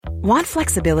Want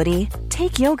flexibility?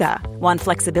 Take yoga. Want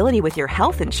flexibility with your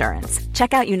health insurance?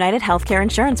 Check out United Healthcare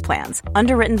Insurance Plans.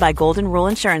 Underwritten by Golden Rule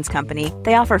Insurance Company,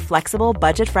 they offer flexible,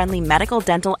 budget-friendly medical,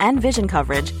 dental, and vision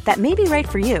coverage that may be right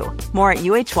for you. More at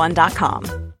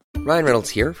uh1.com. Ryan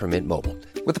Reynolds here from Mint Mobile.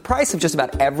 With the price of just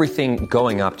about everything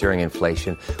going up during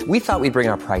inflation, we thought we'd bring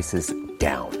our prices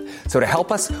down. So to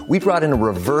help us, we brought in a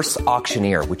reverse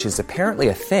auctioneer, which is apparently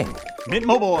a thing. Mint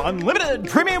Mobile Unlimited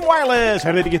Premium Wireless.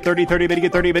 How to get 30, 30, bit to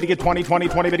get 30, bit to get 20, 20,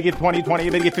 20, bit to get 20, 20,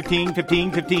 bit to get 15,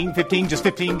 15, 15, 15, just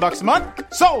 $15 a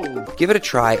month? Sold! Give it a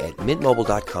try at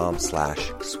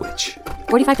mintmobile.com/switch.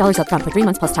 $45 up front for 3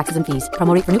 months plus taxes and fees.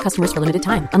 Promo rate for new customers for limited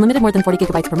time. Unlimited more than 40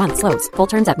 gigabytes per month. Slows full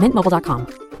terms at mintmobile.com.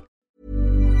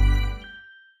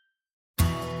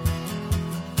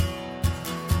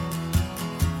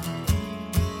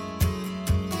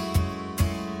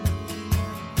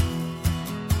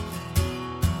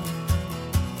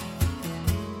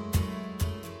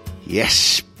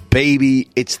 Yes, baby,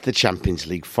 it's the Champions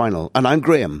League final. And I'm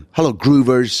Graham. Hello,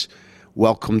 Groovers.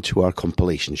 Welcome to our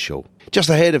compilation show. Just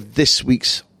ahead of this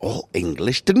week's All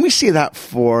English, didn't we say that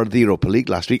for the Europa League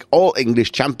last week? All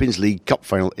English Champions League Cup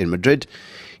final in Madrid.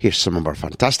 Here's some of our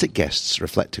fantastic guests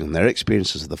reflecting on their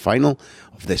experiences of the final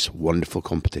of this wonderful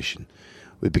competition.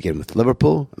 We begin with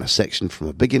Liverpool and a section from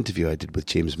a big interview I did with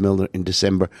James Milner in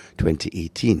December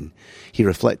 2018. He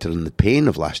reflected on the pain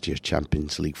of last year's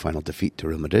Champions League final defeat to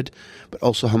Real Madrid, but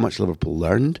also how much Liverpool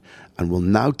learned and will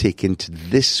now take into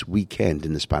this weekend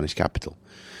in the Spanish capital.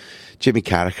 Jimmy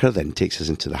Carra then takes us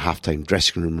into the halftime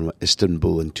dressing room at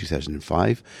Istanbul in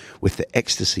 2005 with the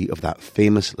ecstasy of that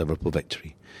famous Liverpool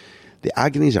victory. The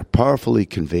agonies are powerfully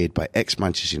conveyed by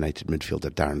ex-Manchester United midfielder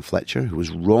Darren Fletcher, who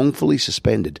was wrongfully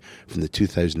suspended from the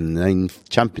 2009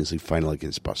 Champions League final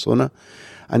against Barcelona,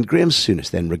 and Graham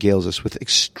Souness then regales us with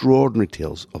extraordinary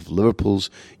tales of Liverpool's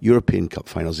European Cup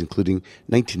finals, including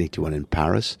 1981 in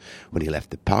Paris, when he left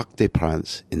the Parc des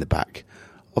Princes in the back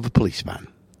of a police van.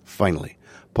 Finally,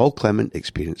 Paul Clement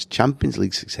experienced Champions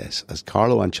League success as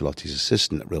Carlo Ancelotti's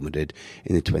assistant at Real Madrid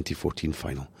in the 2014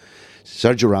 final.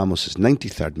 Sergio Ramos'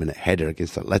 93rd minute header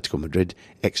against Atletico Madrid,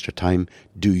 extra time.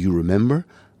 Do you remember?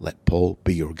 Let Paul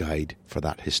be your guide for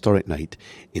that historic night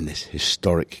in this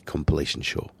historic compilation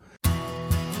show.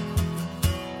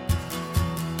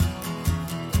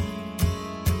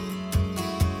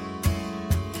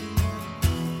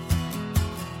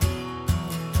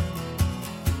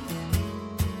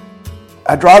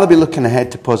 I'd rather be looking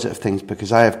ahead to positive things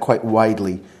because I have quite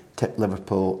widely tipped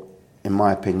Liverpool, in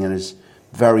my opinion, as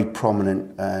very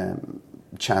prominent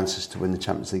chances to win the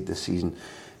Champions League this season,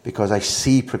 because I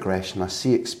see progression, I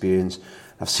see experience.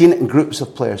 I've seen it in groups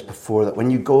of players before, that when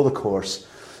you go the course,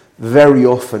 very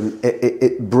often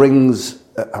it brings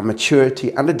a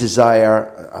maturity and a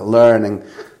desire, a learning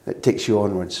that takes you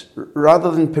onwards.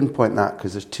 Rather than pinpoint that,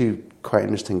 because there's two quite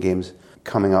interesting games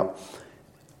coming up,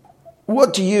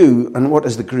 what do you and what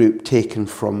has the group taken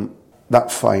from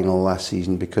that final last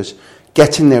season? Because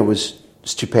getting there was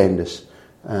stupendous.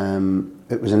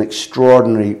 It was an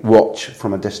extraordinary watch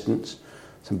from a distance,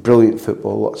 some brilliant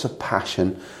football, lots of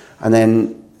passion, and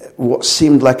then what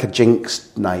seemed like a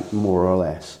jinxed night, more or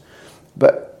less.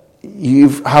 But you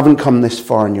haven't come this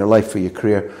far in your life or your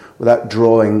career without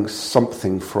drawing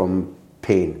something from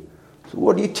pain. So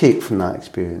what do you take from that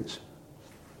experience?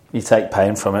 You take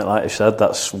pain from it, like I said.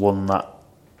 That's one that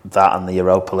and the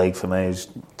Europa League for me is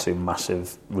two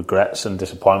massive regrets and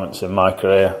disappointments in my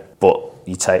career. But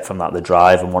you take from that the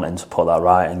drive and wanting to put that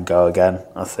right and go again.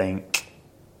 I think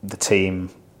the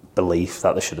team belief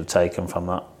that they should have taken from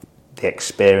that. The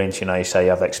experience, you say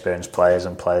you have experienced players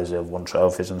and players who have won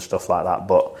trophies and stuff like that,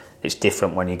 but it's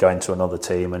different when you go into another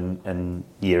team and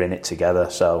you're in it together.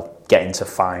 So getting to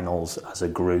finals as a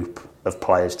group of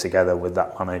players together with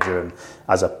that manager and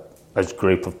as a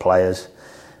group of players,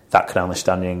 that can only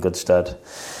stand you in good stead.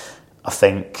 I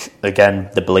think, again,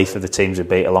 the belief of the teams we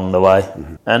beat along the way.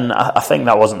 Mm-hmm. And I think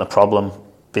that wasn't the problem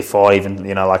before, even,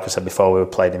 like I said before, we were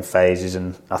played in phases,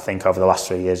 and I think over the last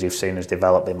 3 years you've seen us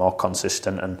develop, be more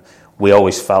consistent, and we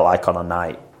always felt like on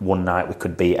one night we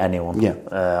could beat anyone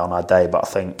on our day. But I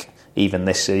think even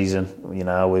this season,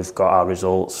 we've got our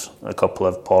results, a couple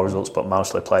of poor results, but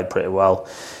mostly played pretty well.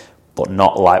 But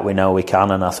not like we know we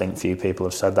can, and I think few people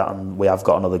have said that, and we have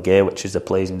got another gear, which is the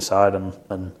pleasing side,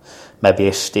 and maybe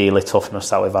a steely toughness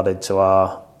that we've added to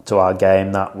our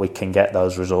game, that we can get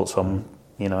those results from.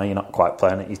 You're not quite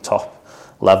playing at your top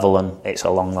level, and it's a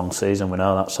long season, we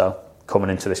know that. So coming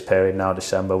into this period now,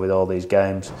 December, with all these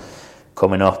games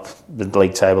coming up, the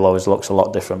league table always looks a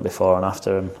lot different before and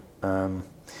after, and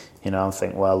I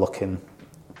think we're looking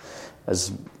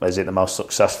as is it the most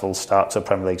successful start to a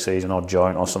Premier League season or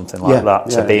joint or something like that,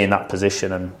 to be in that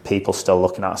position and people still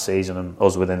looking at a season and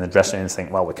us within the dressing room and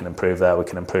think, well, we can improve there, we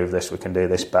can improve this, we can do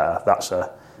this better. That's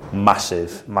a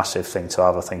massive thing to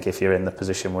have, I think, if you're in the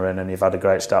position we're in and you've had a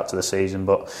great start to the season,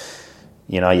 but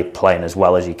you're playing as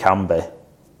well as you can be.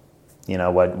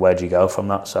 Where do you go from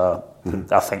that? So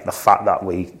I think the fact that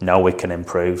we know we can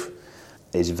improve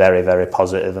is very, very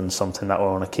positive and something that we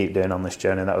want to keep doing on this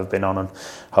journey that we've been on, and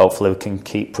hopefully we can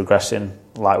keep progressing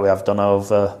like we have done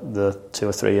over the 2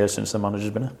 or 3 years since the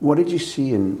manager's been here. What did you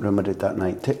see in Real Madrid that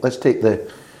night? Let's take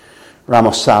the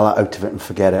Ramos Salah out of it and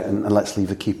forget it, and let's leave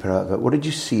the keeper out of it. What did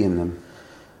you see in them?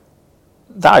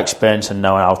 That experience and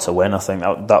knowing how to win, I think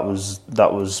that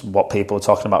was what people were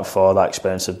talking about before, that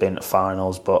experience of being at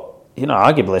finals, but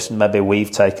arguably, maybe we've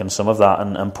taken some of that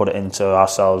and put it into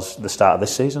ourselves the start of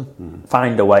this season.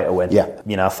 Find a way to win.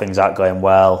 Yeah. Things aren't going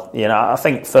well. I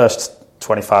think first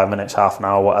 25 minutes, half an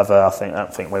hour, whatever, I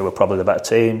think we were probably the better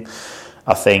team.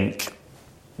 I think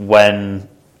when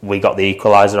we got the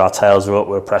equaliser, our tails were up,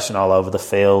 we were pressing all over the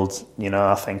field.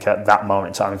 I think at that moment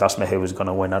in time, if you asked me who was going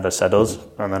to win, I'd have said us.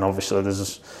 And then obviously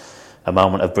there's a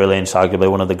moment of brilliance, arguably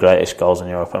one of the greatest goals in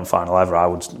the European final ever, I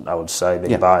would say,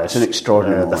 being biased. It's an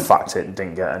extraordinary moment. The fact it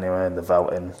didn't get anywhere in the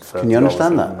voting. Can you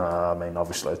understand that? No, I mean,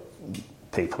 obviously,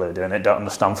 people who are doing it don't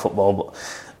understand football, but,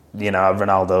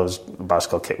 Ronaldo's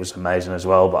bicycle kick was amazing as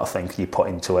well, but I think you put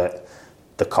into it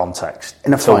the context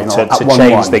in a final to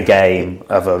change the game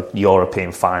of a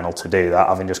European final, to do that,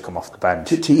 having just come off the bench,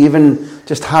 to even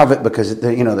just have it, because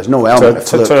there's no element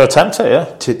to attempt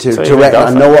it, to reckon, I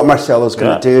know what Marcelo's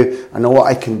going to do, I know what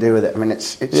I can do with it. I mean,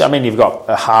 it's I mean, you've got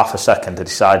a half a second to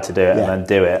decide to do it and then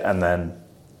do it, and then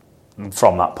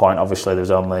from that point, obviously,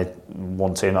 there's only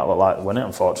one team that looked like to win it,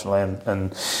 unfortunately,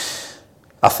 and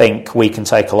I think we can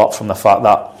take a lot from the fact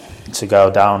that to go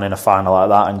down in a final like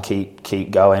that and keep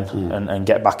going and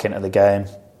get back into the game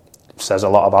says a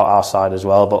lot about our side as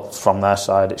well, but from their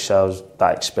side it shows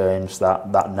that experience, that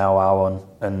know-how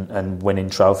and winning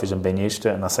trophies and being used to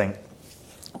it. And I think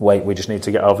we just need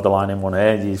to get over the line in one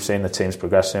here. You've seen the teams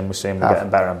progressing, we've seen them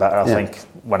getting better and better. I think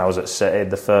when I was at City,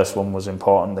 the first one was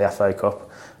important, the FA Cup.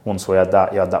 Once we had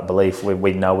that, you had that belief,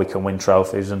 we know we can win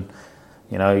trophies, and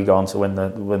you go on to win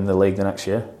the league the next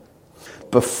year.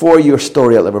 Before your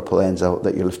story at Liverpool ends out,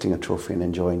 that you're lifting a trophy and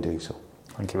enjoying doing so.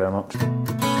 Thank you very much.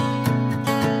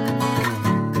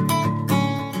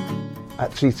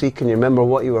 At 3-3, can you remember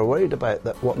what you were worried about,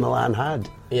 what Milan had?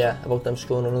 Yeah, about them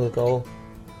scoring another goal.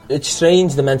 It's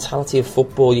strange, the mentality of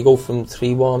football. You go from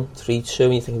 3-1, 3-2,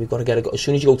 and you think, we've got to get a goal. As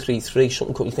soon as you go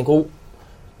 3-3, you think,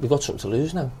 we've got something to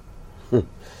lose now.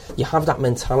 You have that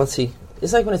mentality.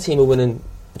 It's like when a team are winning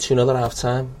 2-0 at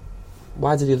half-time.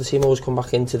 Why did the other team always come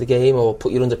back into the game or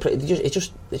put you under pressure? It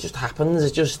just happens.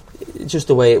 It's just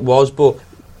the way it was. But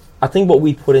I think what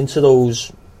we put into those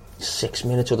 6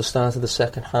 minutes or the start of the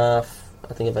second half,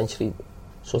 I think eventually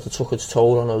sort of took its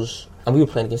toll on us. And we were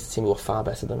playing against a team who were far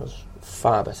better than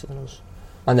us.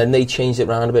 And then they changed it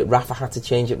round a bit. Rafa had to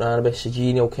change it round a bit.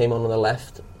 Serginho came on the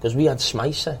left because we had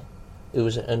Smicer, who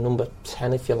was a number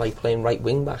 10, if you like, playing right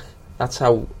wing back. That's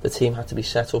how the team had to be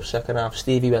set up second half.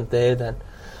 Stevie went there then.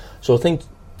 So I think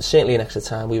certainly in extra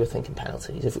time we were thinking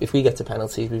penalties. If we get to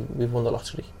penalties, we've won the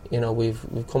lottery.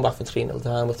 We've come back from 3-0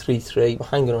 down, we're 3-3. We're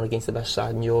hanging on against the best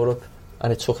side in Europe,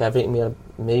 and it took everything. We had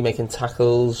me making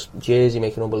tackles, Jersey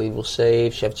making unbelievable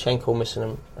saves, Shevchenko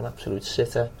missing an absolute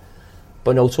sitter.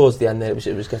 But no, towards the end there,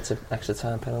 it was get to extra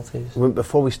time penalties.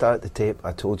 Before we started the tape,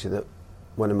 I told you that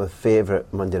one of my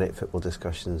favourite Monday Night Football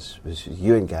discussions was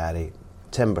you and Gary,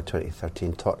 September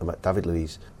 2013, talking about David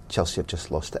Luiz. Chelsea have just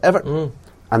lost to Everton.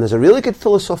 And there's a really good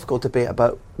philosophical debate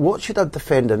about what should a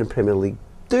defender in the Premier League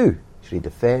do. Should he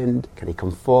defend? Can he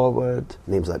come forward?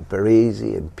 Names like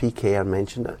Baresi and Piqué are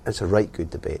mentioned. It's a right good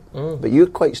debate. But you're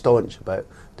quite staunch about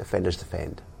defenders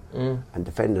defend. And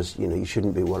defenders, you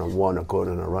shouldn't be one-on-one or going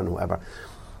on a run or whatever.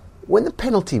 When the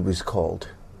penalty was called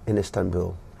in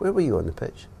Istanbul, where were you on the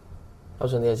pitch? I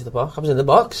was on the edge of the box. I was in the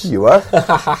box. You were?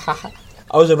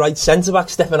 I was a right centre-back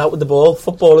stepping out with the ball,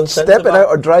 footballing centre-back. Stepping out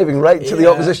or driving right to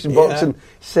the opposition box and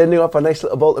sending up a nice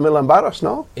little ball to Milan Barros,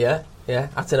 no? Yeah.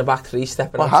 That's in a back three,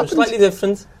 stepping out. So slightly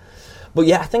different. But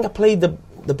yeah, I think I played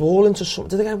the ball into some...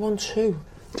 Did I get 1-2?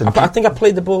 I think I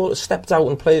played the ball, stepped out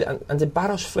and played it, and did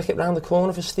Barros flick it round the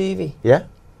corner for Stevie? Yeah.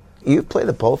 You play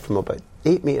the ball from about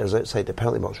 8 metres outside the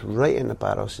penalty box, right into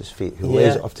Barros' feet, who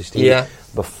lays it off to Stevie. Yeah.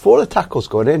 Before the tackle's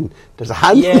gone in, there's a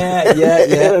hand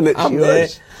and it's I'm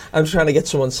yours. There. I'm trying to get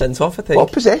someone sent off, I think.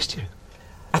 What possessed you?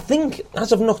 I think,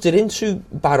 as I've knocked it into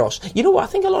Barros, you know what, I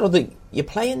think a lot of you're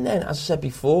playing then, as I said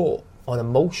before, on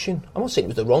emotion. I'm not saying it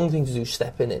was the wrong thing to do,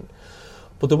 stepping in,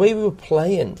 But the way we were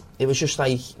playing, it was just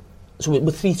like, so we're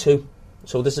 3-2.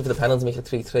 So this is for the penalty, make it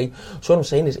 3-3. So what I'm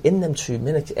saying is, in them 2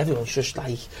 minutes, everyone's just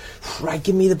like, right,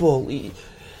 give me the ball.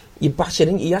 You bash it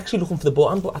in, you're actually looking for the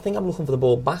ball. I think I'm looking for the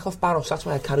ball back off Barros, that's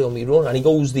why I carry on me run. And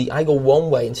I go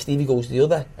one way and Stevie goes the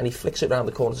other, and he flicks it around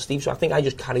the corner to Steve. So I think I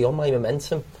just carry on my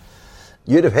momentum.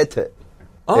 You'd have hit it.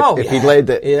 Oh, if he'd laid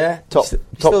it. Yeah. Top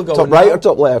right now. Or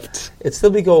top left? It'd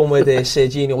still be going with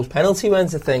Serginho's penalty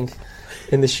went, I think,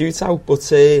 in the shootout.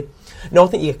 But no, I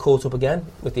think you get caught up again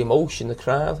with the emotion, the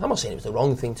crowd. I'm not saying it was the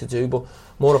wrong thing to do, but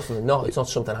more often than not, it's not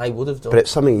something I would have done. But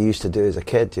it's something you used to do as a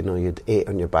kid. You know, you'd 8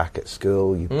 on your back at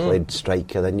school, you played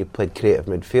striker, then you played creative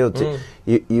midfield.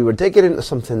 You were digging into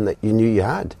something that you knew you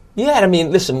had. Yeah, I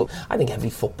mean, listen, I think every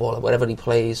footballer, wherever he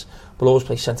plays, will always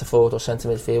play centre forward or centre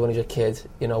midfield when he's a kid,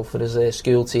 you know, for his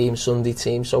school team, Sunday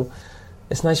team. So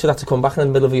it's nice for that to come back in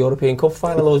the middle of a European Cup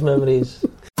final, those memories.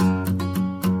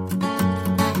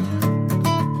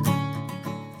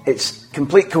 It's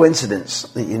complete coincidence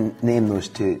that you name those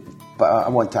two, but I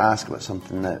want to ask about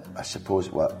something that I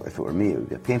suppose, well, if it were me, it would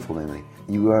be a painful memory.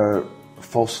 You were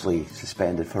falsely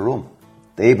suspended for Rome.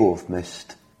 They both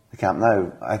missed the Camp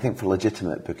Nou, I think for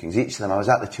legitimate bookings. Each of them, I was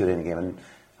at the Turin game and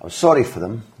I was sorry for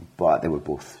them, but they were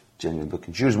both genuine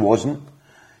bookings. Yours wasn't.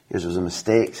 Yours was a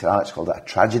mistake. Sir Alex called it a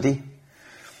tragedy.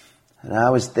 And I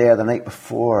was there the night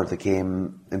before the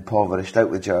game, impoverished, out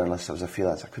with journalists. I was a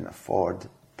freelance. I couldn't afford to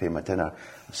pay my dinner.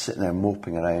 I was sitting there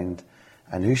moping around,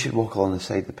 and who should walk along the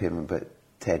side of the pavement but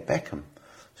Ted Beckham?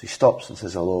 So he stops and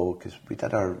says hello, because we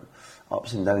did our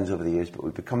ups and downs over the years, but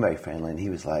we've become very friendly. And he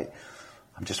was like,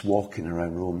 I'm just walking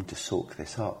around Rome to soak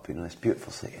this up, you know, this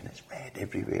beautiful city, and it's red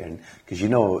everywhere. And because, you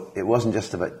know, it wasn't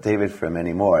just about David for him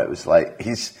anymore. It was like,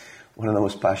 he's one of the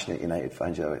most passionate United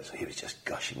fans you ever. So he was just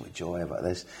gushing with joy about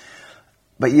this.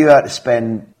 But you had to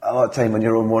spend a lot of time on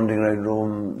your own wandering around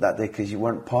Rome that day because you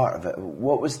weren't part of it.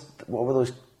 What were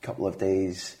those couple of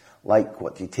days like?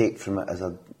 What do you take from it as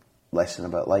a lesson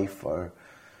about life or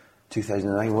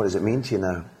 2009? What does it mean to you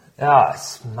now? Yeah,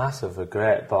 it's massive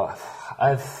regret, but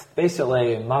I've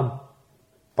basically, my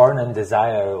burning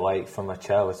desire, like, from a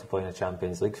child was to play in a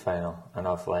Champions League final, and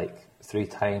I've, like, 3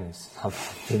 times,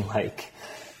 I've been, like,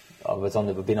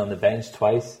 I've been on the bench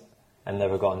twice and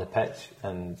never got on the pitch,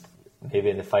 and maybe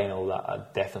in the final that I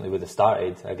definitely would have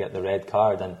started, I get the red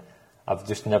card, and I've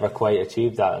just never quite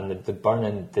achieved that, and the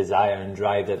burning desire and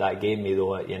drive that gave me,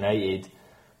 though, at United,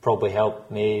 probably helped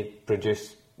me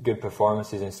produce good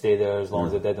performances and stay there as long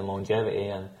as I did in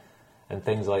longevity and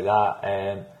things like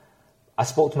that. I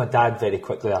spoke to my dad very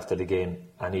quickly after the game,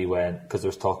 and he went, because there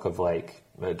was talk of like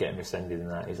getting rescinded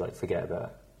and that, he's like, forget about it.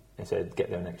 He said,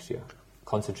 get there next year,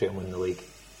 concentrate on winning the league.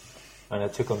 And I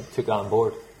took that on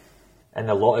board. In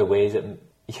a lot of ways,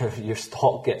 your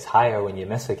stock gets higher when you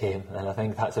miss a game, and I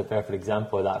think that's a perfect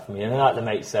example of that for me. And that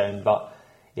might sound, but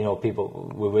you know,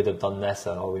 people, we would have done this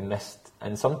or we missed,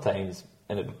 and sometimes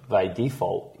by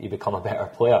default you become a better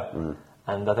player.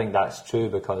 And I think that's true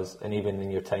because, and even in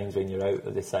your times when you're out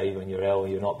of the side, when you're ill,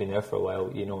 you're not been there for a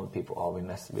while, you know, people, we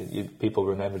missed. People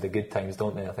remember the good times,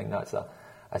 don't they? I think that's a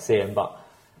saying. But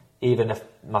even if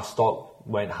my stock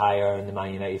went higher in the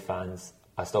Man United fans,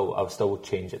 I would still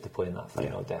change it to play in that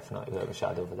final, definitely, without a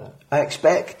shadow of a doubt. I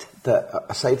expect that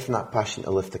aside from that passion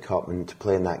to lift the cup and to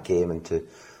play in that game and to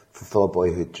fulfil a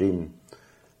boyhood dream,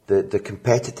 the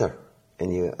competitor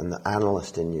in you and the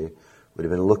analyst in you would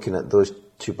have been looking at those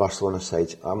 2 Barcelona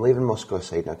sides. I'm leaving Moscow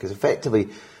aside now because effectively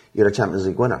you're a Champions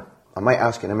League winner. I might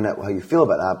ask in a minute how you feel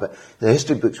about that, but the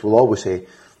history books will always say,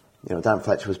 you know, Dan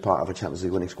Fletcher was part of a Champions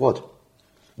League winning squad.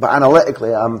 But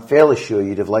analytically, I'm fairly sure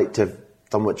you'd have liked to have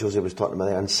done what Jose was talking about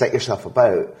there and set yourself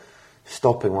about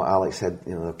stopping what Alex said,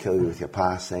 you know, they'll kill you with your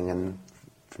passing. And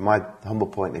from my humble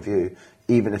point of view,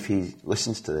 even if he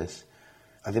listens to this,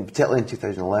 I think particularly in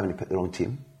 2011 he picked the wrong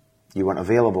team. You weren't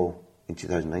available in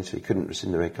 2009, so you couldn't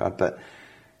rescind the red card, but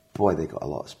boy, they got a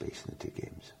lot of space in the 2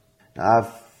 games. Now,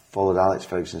 I've followed Alex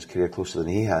Ferguson's career closer than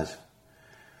he has,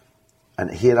 and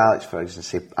to hear Alex Ferguson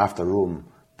say after Rome,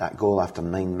 that goal after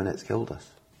 9 minutes killed us.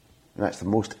 And that's the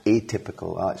most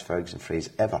atypical Alex Ferguson phrase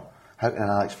ever. How can an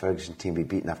Alex Ferguson team be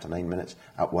beaten after 9 minutes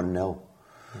at 1-0?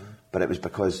 But it was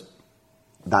because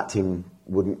that team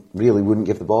wouldn't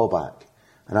give the ball back.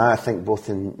 And I think both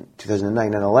in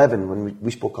 2009 and 11, when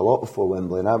we spoke a lot before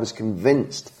Wembley, and I was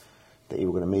convinced that you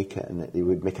were going to make it and that they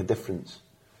would make a difference.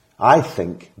 I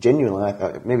think, genuinely,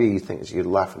 maybe you think you're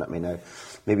laughing at me now,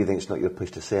 maybe you think it's not your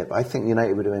place to say it, but I think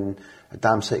United would have been a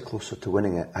damn sight closer to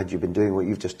winning it had you been doing what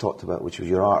you've just talked about, which was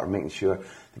your art of making sure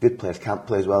the good players can't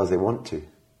play as well as they want to.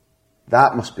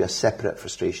 That must be a separate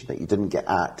frustration that you didn't get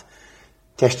at.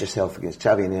 Test yourself against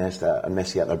Xavi and Iniesta and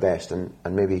Messi at their best and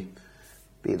maybe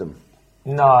beat them.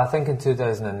 No, I think in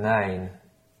 2009,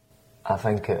 I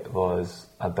think it was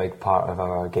a big part of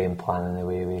our game plan in the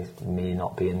way me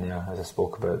not being there, as I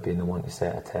spoke about, being the one to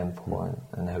set a tempo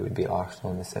and how we beat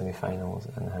Arsenal in the semi-finals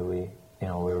and how we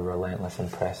were relentless in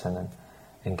pressing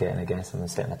and getting against them and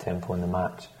setting a tempo in the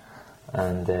match.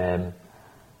 And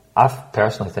I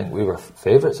personally think we were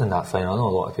favourites in that final. I know a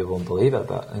lot of people won't believe it,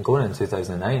 but in going in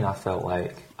 2009,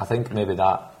 I think maybe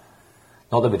that,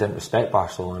 not that we didn't respect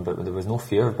Barcelona, but there was no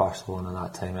fear of Barcelona at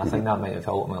that time. And I think that might have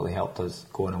ultimately helped us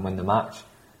go on and win the match.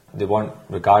 They weren't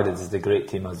regarded as the great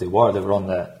team as they were. They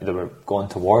were going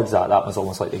towards that. That was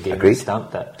almost like the game that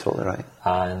stamped it. Totally right.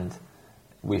 And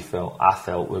I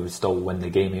felt we would still win the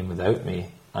game even without me.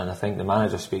 And I think the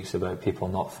manager speaks about people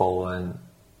not following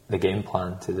the game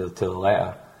plan to the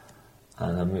letter.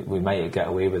 And we might get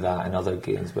away with that in other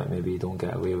games, but maybe you don't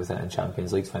get away with it in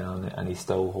Champions League final. And he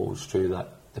still holds true that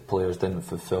the players didn't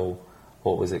fulfil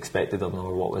what was expected of them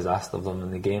or what was asked of them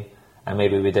in the game. And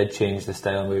maybe we did change the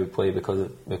style and way we play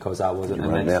because I wasn't in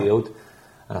midfield.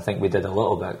 And I think we did a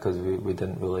little bit because we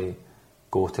didn't really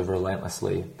go to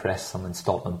relentlessly press them and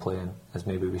stop them playing as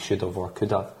maybe we should have or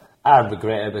could have. I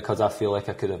regret it because I feel like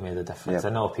I could have made a difference.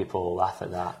 Yep. I know people laugh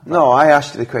at that. No, I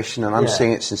asked you the question and I'm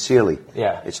saying it sincerely.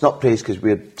 Yeah. It's not praise because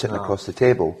we're sitting across the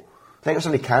table. I think if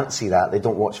somebody can't see that, they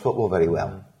don't watch football very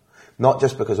well. Not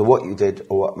just because of what you did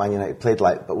or what Man United played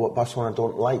like, but what Barcelona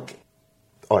don't like.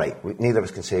 All right, neither of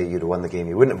us can say you'd have won the game.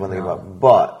 You wouldn't have won the game.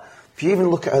 But if you even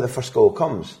look at how the first goal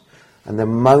comes and the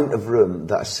amount of room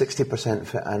that a 60%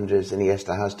 fit Andres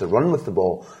Iniesta has to run with the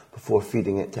ball before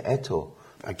feeding it to Eto'o,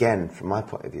 again, from my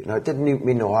point of view. Now, it didn't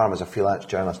mean no harm as a freelance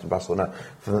journalist in Barcelona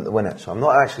for them to win it. So I'm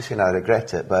not actually saying I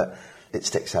regret it, but it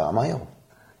sticks out a mile.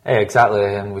 Yeah, exactly.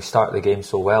 And we start the game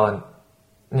so well. And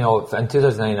in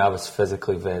 2009, I was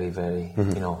physically very, very,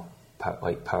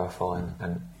 powerful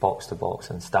and box to box,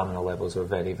 and stamina levels were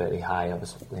very, very high. I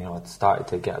was, I'd started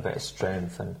to get a bit of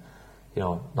strength, and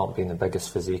not being the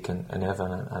biggest physique in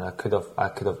ever, and I could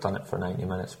have done it for 90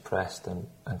 minutes, pressed and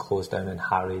closed down and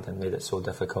harried and made it so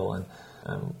difficult.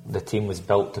 And the team was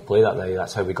built to play that day.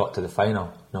 That's how we got to the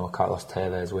final. Carlos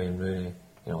Tevez, Wayne Rooney,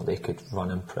 they could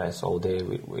run and press all day.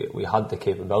 We had the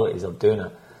capabilities of doing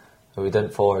it. But we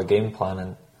didn't follow our game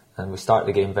plan, and we started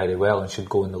the game very well and should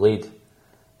go in the lead.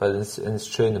 But it's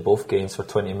true in both games, for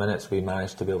 20 minutes we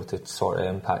managed to be able to sort of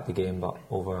impact the game, but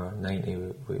over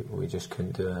 90 we just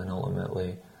couldn't do it. And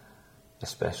ultimately,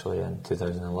 especially in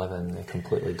 2011, they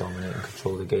completely dominate and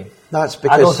control the game. That's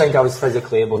because I don't think I was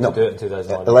physically able to do it in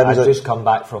 2011. I'd just come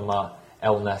back from my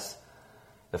illness,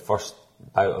 the first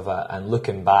bout of it, and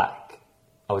looking back,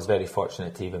 I was very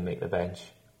fortunate to even make the bench.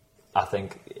 I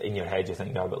think in your head you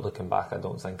think you are, but looking back, I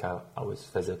don't think I was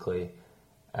physically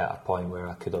at a point where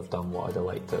I could have done what I'd have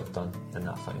liked to have done in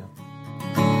that final.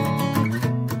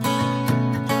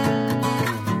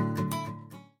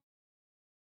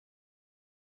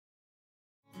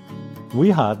 We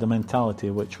had the mentality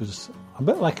which was a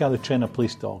bit like how they train a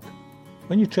police dog.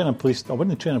 When you train a police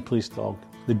dog,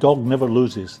 the dog never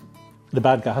loses. The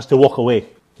bad guy has to walk away.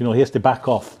 He has to back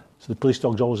off. So the police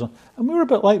dog's always on. And we were a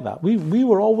bit like that. We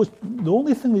were always, the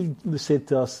only thing they said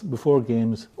to us before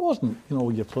games wasn't,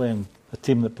 you're playing a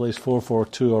team that plays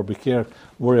 4-4-2 or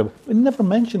worry about. We never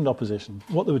mentioned opposition.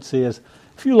 What they would say is,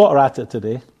 if you lot are at it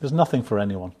today, there's nothing for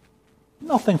anyone.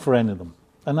 Nothing for any of them.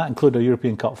 And that included a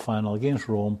European Cup final against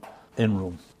Rome, in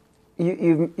Rome.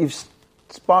 You've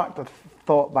sparked a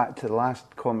thought back to the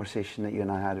last conversation that you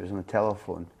and I had. It was on the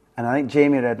telephone. And I think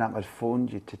Jamie Redknapp had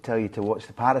phoned you to tell you to watch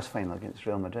the Paris final against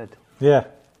Real Madrid. Yeah.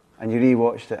 And you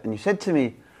re-watched it, and you said to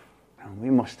me, we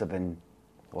must have been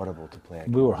horrible to play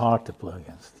against. We were hard to play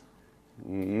against.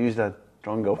 You used a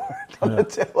stronger word on the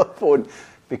telephone,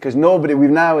 because we've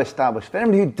now established, for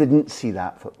anybody who didn't see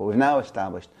that football, we've now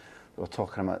established that we're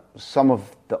talking about some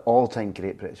of the all-time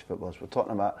great British footballers. We're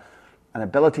talking about an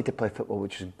ability to play football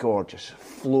which is gorgeous,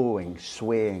 flowing,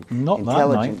 swaying,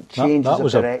 intelligent, changes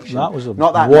of direction. That was a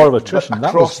war of attrition.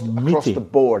 Across meaty. The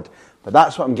board. But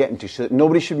that's what I'm getting to. So that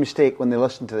nobody should mistake when they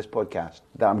listen to this podcast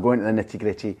that I'm going to the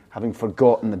nitty-gritty, having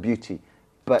forgotten the beauty.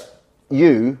 But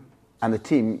you and the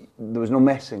team, there was no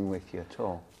messing with you at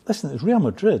all. Listen, it's Real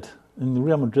Madrid. In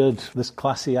Real Madrid, this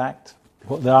classy act,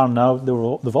 what they are now,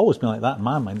 they've always been like that in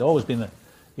my mind. They've always been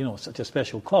such a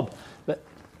special club. But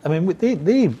I mean,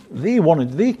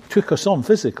 they took us on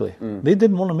physically. They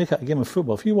didn't want to make it a game of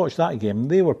football. If you watch that game,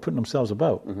 they were putting themselves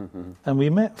about. And we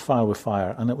met fire with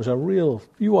fire, and it was a real,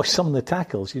 you watch some of the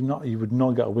tackles, you would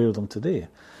not get away with them today.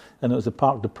 And it was the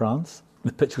Parc des Princes.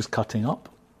 The pitch was cutting up.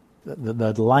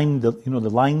 The line, the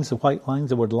lines, the white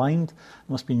lines, they were lined. There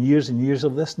must have been years and years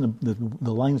of this, and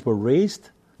the lines were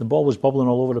raised. The ball was bubbling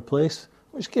all over the place.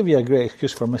 which gave you a great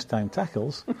excuse for mistimed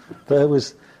tackles. But it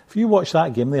was, if you watch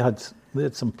that game, they had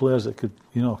some players that could.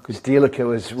 Stilica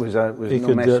was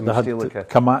no messing with Stilica.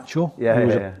 Camacho,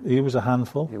 he was a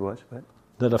handful. He was, but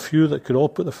there had a few that could all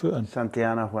put the foot in.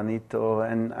 Santillana, Juanito,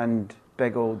 and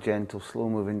big old gentle,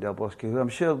 slow-moving Del Bosque, who I'm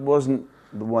sure wasn't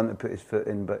the one that put his foot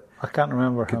in, but I can't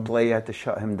remember could him. play. You had to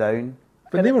shut him down.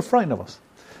 But they were frightened of us.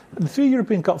 The 3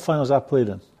 European Cup finals I played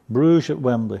in, Bruges at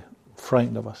Wembley,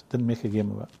 frightened of us, didn't make a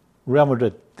game of it. Real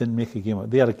Madrid didn't make a game of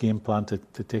it. They had a game plan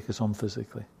to take us on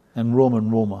physically. And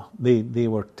Roma, they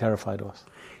were terrified of us.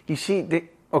 You see,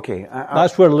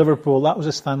 that's where Liverpool, that was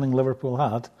a standing Liverpool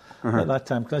had at that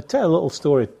time. Can I tell a little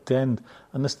story to end?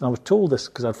 And I was told this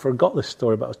because I forgot this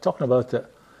story, but I was talking about it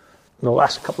the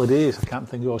last couple of days. I can't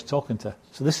think who I was talking to.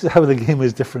 So this is how the game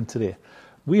is different today.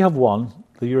 We have won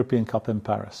the European Cup in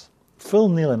Paris. Phil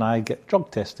Neal and I get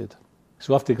drug tested.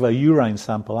 So we have to give a urine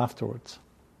sample afterwards.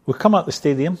 We come out the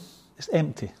stadium, it's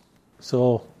empty.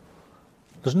 So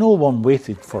there's no one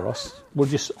waited for us. We're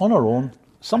just on our own,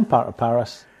 some part of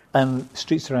Paris, and the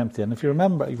streets are empty. And if you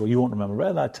remember, well, you won't remember, but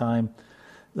at that time,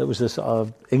 there was this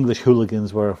English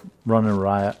hooligans were running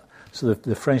riot. So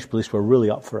the French police were really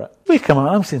up for it. We come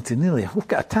out, I'm saying to Neely, we've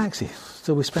got a taxi.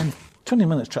 So we spend 20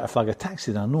 minutes trying to flag a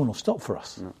taxi down, no one will stop for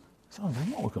us. No. So I'm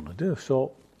thinking, what are we going to do?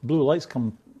 So blue lights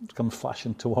come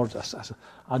flashing towards us.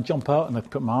 I jump out and I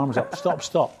put my arms up, stop.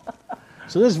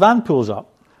 So this van pulls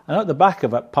up, and out the back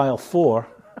of it, pile 4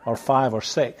 or 5 or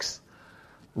 6,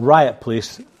 riot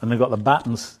police, and they've got the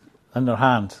batons in their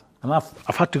hand. And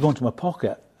I've had to go into my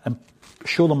pocket and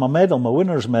show them my medal, my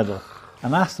winner's medal,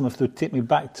 and ask them if they'd take me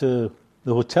back to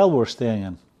the hotel we were staying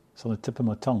in. It's on the tip of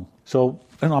my tongue. So,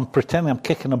 I'm pretending I'm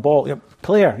kicking a ball.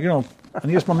 Player,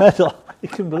 and here's my medal. You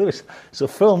couldn't believe it. So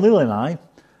Phil Neal and I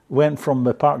went from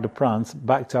the Parc des Princes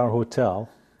back to our hotel,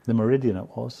 the Meridian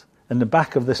it was, in the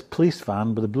back of this police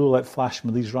van with a blue light flashing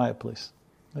with these riot police.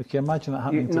 Now, can you imagine that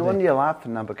happening today? No wonder you're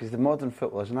laughing now, because the modern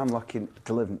footballers, and I'm lucky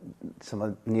to live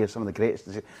near some of the greats,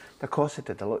 they're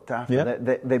cosseted, they're looked after.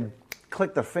 Yeah. They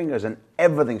click their fingers and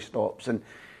everything stops. And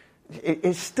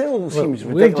it still seems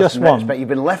ridiculous, but you've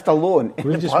been left alone.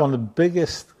 We've just won the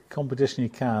biggest competition you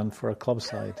can for a club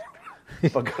side.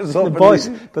 Because the boys,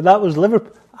 but that was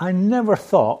Liverpool. I never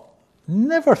thought,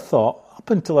 up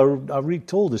until I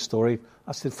retold this story,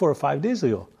 I said 4 or 5 days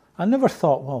ago, I never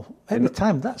thought, well, at the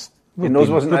time, we've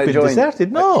been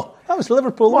deserted. No, that was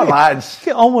Liverpool. Come on, lads.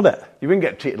 Get on with it. You wouldn't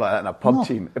get treated like that in a pub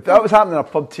team. If that was happening in a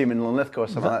pub team in Linlithgow or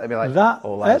something like that, they'd be like,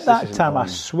 lads, at that time, I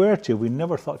swear to you, we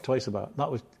never thought twice about it. That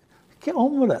was, get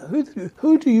on with it.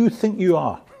 Who do you think you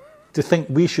are to think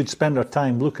we should spend our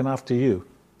time looking after you?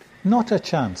 Not a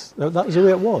chance. That was the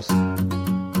way it was.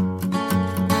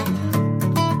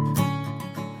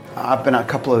 I've been at a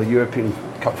couple of European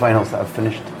Cup finals that I've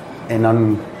finished in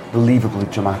unbelievably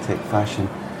dramatic fashion.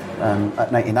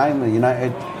 At 99 with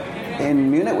United in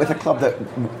Munich with a club that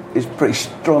is pretty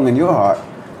strong in your heart,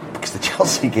 because the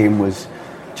Chelsea game was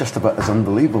just about as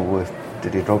unbelievable with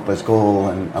Didier Drogba's goal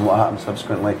and what happened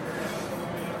subsequently.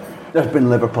 There's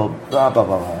been Liverpool, blah, blah,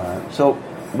 blah, blah. So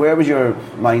where was your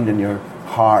mind and your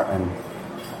heart and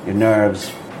your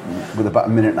nerves with about a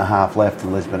minute and a half left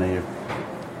in Lisbon and you're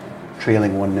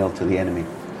trailing 1-0 to the enemy?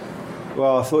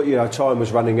 Well, I thought, time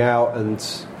was running out, and,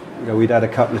 we'd had a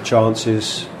couple of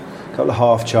chances, a couple of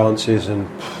half chances, and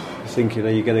thinking, are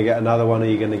you going to get another one,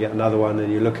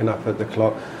 and you're looking up at the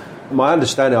clock. My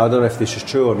understanding, I don't know if this is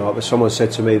true or not, but someone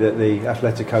said to me that the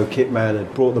Atletico kit man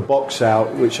had brought the box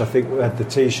out, which I think had the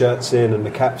T-shirts in and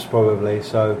the caps probably,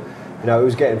 so it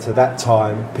was getting to that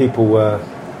time. People were,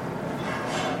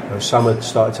 some had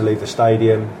started to leave the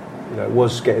stadium. It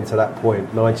was getting to that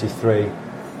point. 93,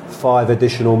 5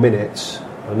 additional minutes.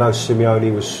 I know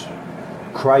Simeone was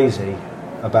crazy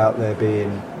about there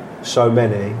being so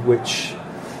many, which,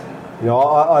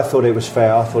 I thought it was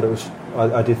fair.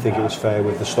 I did think it was fair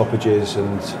with the stoppages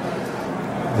and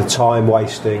the time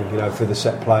wasting, for the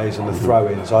set plays and the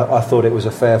throw-ins. I thought it was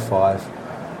a fair 5.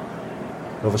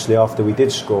 Obviously, after we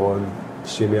did score, and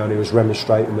Simeone was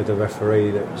remonstrating with the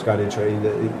referee that was going into it,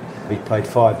 that he played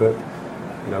 5,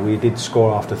 but we did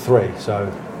score after 3.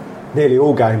 So nearly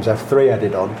all games have 3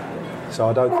 added on. So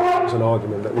I don't think it was an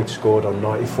argument that we'd scored on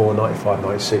 94, 95,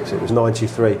 96. It was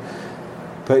 93.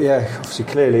 But yeah, obviously,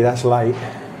 clearly that's late.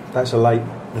 That's a late.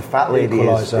 The fat lady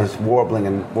is warbling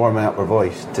and warming up her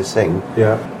voice to sing.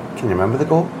 Yeah. Can you remember the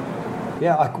goal?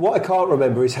 Yeah. What I can't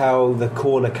remember is how the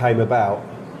corner came about.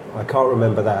 I can't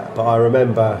remember that, but I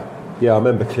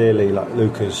remember clearly like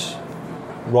Luca's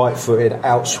right-footed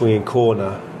out-swinging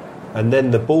corner, and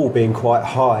then the ball being quite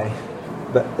high,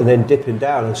 and then dipping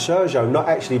down, and Sergio not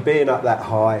actually being up that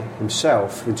high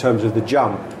himself in terms of the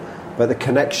jump, but the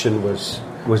connection was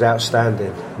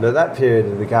outstanding. And at that period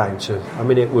of the game,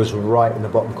 it was right in the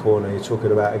bottom corner. You're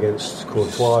talking about against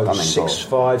Courtois,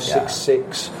 6'5",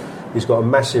 6'6". He's got a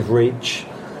massive reach.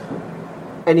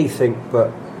 Anything but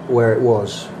where it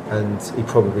was, and he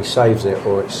probably saves it,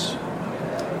 or it's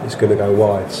going to go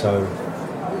wide. So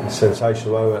it's a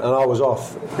sensational moment, and I was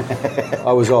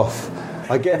off.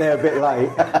 I get there a bit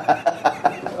late.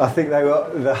 I think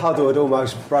the huddle had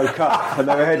almost broke up, and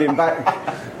they were heading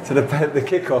back to the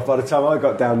kick-off by the time I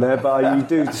got down there. But you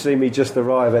do see me just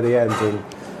arrive at the end, and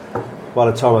by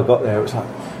the time I got there, it was like,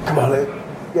 come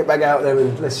on, get back out there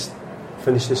and let's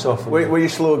finish this off. Were you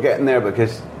slow getting there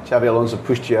because Xabi Alonso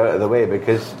pushed you out of the way?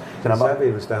 Because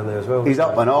Xabi was down there as well. He's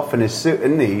up and off in his suit,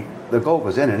 isn't he? The goal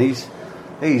was in, and he's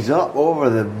up over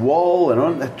the wall and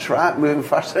on the track, moving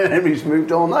faster than he's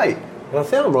moved all night. Well, I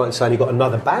think I'm right in saying he got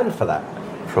another ban for that.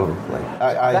 Probably.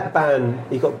 That ban,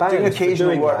 he got banned. Doing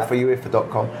occasional work that. for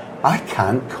UEFA.com. I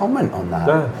can't comment on that.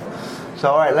 No.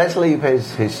 So, all right, let's leave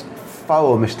his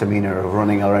foul misdemeanour of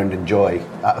running around in joy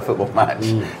at a football match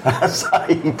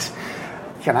aside.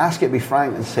 Can I ask you to be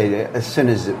frank and say that as soon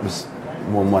as it was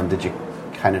 1-1, did you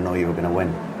kind of know you were going to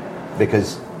win?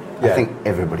 Because I think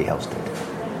everybody else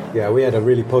did. Yeah, we had a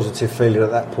really positive feeling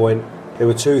at that point. There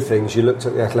were two things. You looked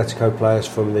at the Atletico players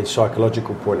from the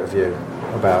psychological point of view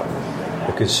about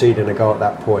conceding a goal at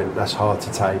that point. That's hard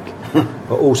to take.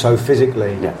 But also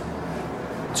physically,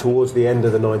 towards the end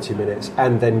of the 90 minutes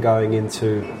and then going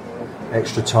into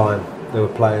extra time, there were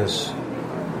players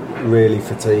really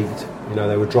fatigued.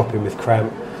 They were dropping with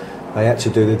cramp. They had to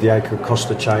do the Diego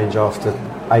Costa change after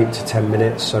 8 to 10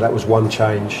 minutes, so that was one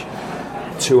change.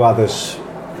 Two others,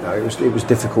 it was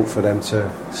difficult for them to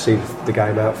see the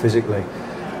game out physically.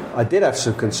 I did have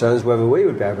some concerns whether we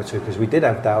would be able to, because we did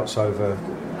have doubts over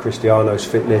Cristiano's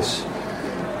fitness,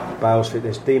 Bale's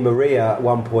fitness. Di Maria at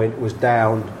one point was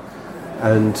down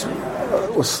and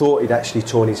was thought he'd actually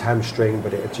torn his hamstring,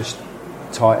 but it had just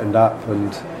tightened up,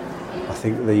 and I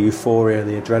think the euphoria and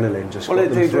the adrenaline just got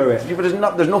them through it.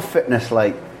 But there's no fitness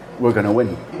like we're going to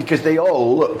win, because they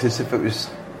all looked as if it was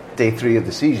day 3 of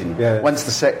the season. Yeah. Once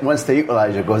the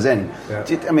equaliser goes in,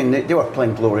 they were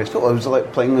playing glorious football. It was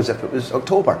like playing as if it was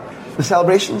October. The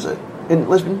celebrations in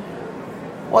Lisbon.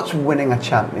 What's winning a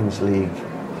Champions League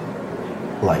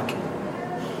like?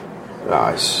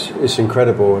 It's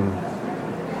incredible, and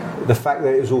the fact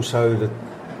that it was also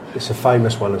it's a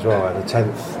famous one as well. The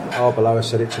 10th, Arbeloa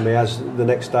said it to me as the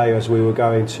next day as we were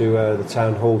going to the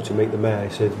town hall to meet the mayor.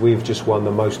 He said, "We've just won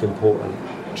the most important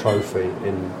trophy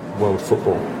in world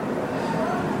football."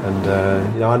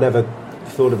 And I never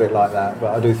thought of it like that,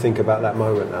 but I do think about that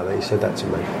moment now that he said that to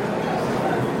me.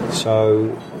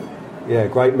 So,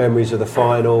 great memories of the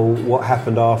final. What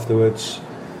happened afterwards?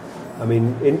 I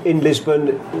mean, in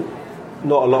Lisbon,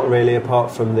 not a lot really,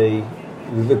 apart from the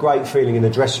great feeling in the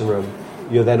dressing room.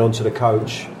 You're then onto the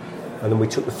coach, and then we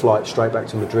took the flight straight back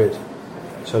to Madrid.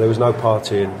 So there was no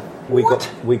partying. We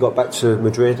got back to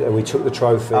Madrid and we took the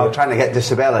trophy. Oh, trying to get to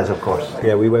Cibeles, of course.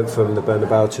 Yeah, we went from the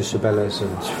Bernabeu to Cibeles,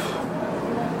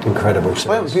 and incredible.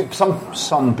 Well,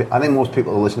 some I think most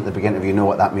people who listen to the beginning of you know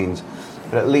what that means.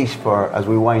 But at least as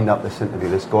we wind up this interview,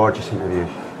 this gorgeous interview,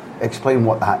 explain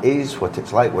what that is, what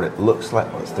it's like, what it looks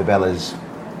like, what Cibeles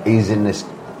is in this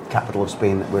capital of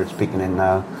Spain that we're speaking in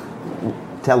now.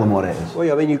 Tell them what it is.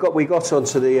 Well, we got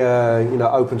onto the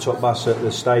open top bus at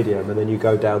the stadium, and then you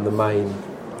go down the main,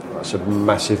 it's a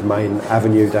massive main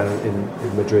avenue down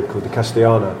in Madrid called the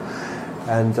Castellana,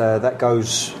 and that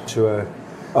goes to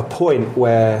a point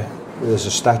where there's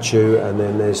a statue, and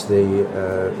then there's the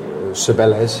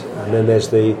Cibeles, and then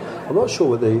there's I'm not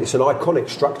sure it's an iconic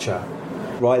structure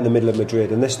right in the middle of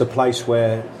Madrid, and this is the place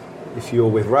where, if you're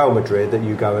with Real Madrid, that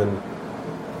you go and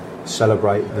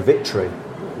celebrate the victory.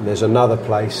 And there's another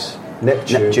place,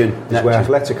 Neptune. Where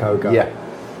Atletico go. Yeah,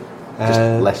 just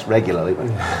less regularly.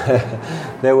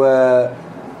 But there were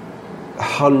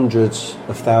hundreds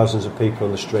of thousands of people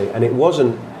on the street, and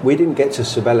we didn't get to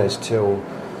Cibeles till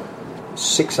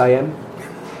 6 a.m.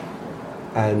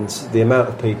 and the amount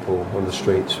of people on the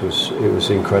streets was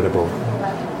incredible.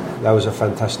 That was a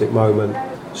fantastic moment.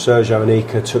 Sergio and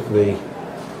Iker took the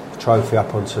trophy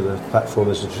up onto the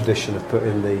platform as a tradition of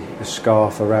putting the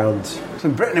scarf around so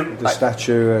in Britain, the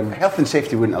statue, and health and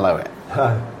safety wouldn't allow it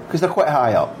because they're quite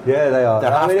high up. Yeah, they are.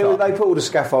 They put all the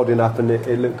scaffolding up, and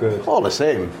it looked good. All the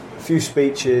same. A few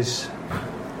speeches,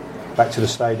 back to the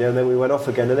stadium, and then we went off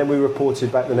again, and then we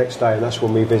reported back the next day, and that's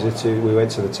when we visited. We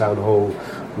went to the town hall,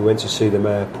 we went to see the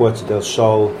mayor, Puerta del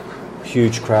Sol,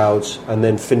 huge crowds, and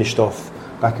then finished off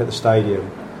back at the stadium,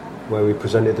 where we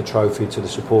presented the trophy to the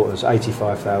supporters.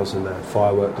 85,000 there,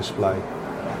 firework display,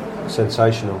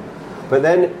 sensational. But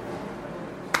then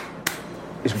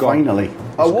It's gone. Finally.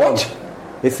 It's gone.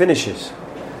 It finishes.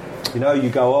 You know, you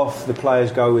go off, the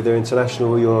players go with their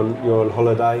international, you're on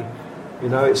holiday. You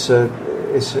know, it's a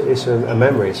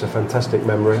memory, it's a fantastic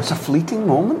memory. It's a fleeting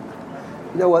moment.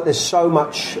 You know what, there's so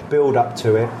much build up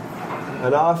to it.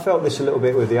 And I felt this a little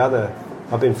bit with the other.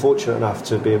 I've been fortunate enough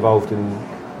to be involved in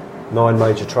 9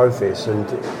 major trophies, and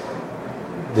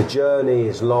the journey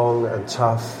is long and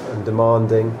tough and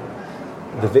demanding.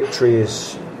 The victory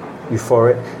is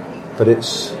euphoric, but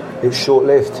it's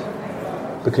short-lived,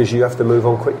 because you have to move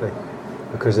on quickly,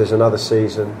 because there's another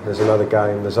season, there's another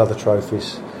game, there's other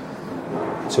trophies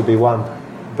to be won.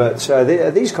 But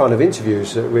these kind of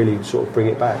interviews that really sort of bring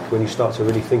it back, when you start to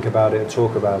really think about it and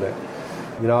talk about it.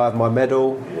 You know, I have my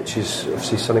medal, which is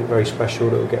obviously something very special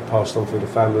that will get passed on through the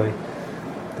family.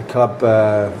 The club,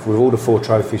 with all the 4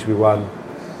 trophies we won,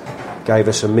 gave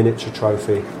us a miniature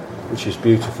trophy, which is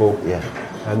beautiful. Yeah.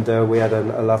 And we had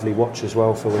a lovely watch as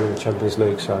well for winning the Champions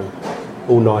League, so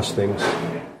all nice things.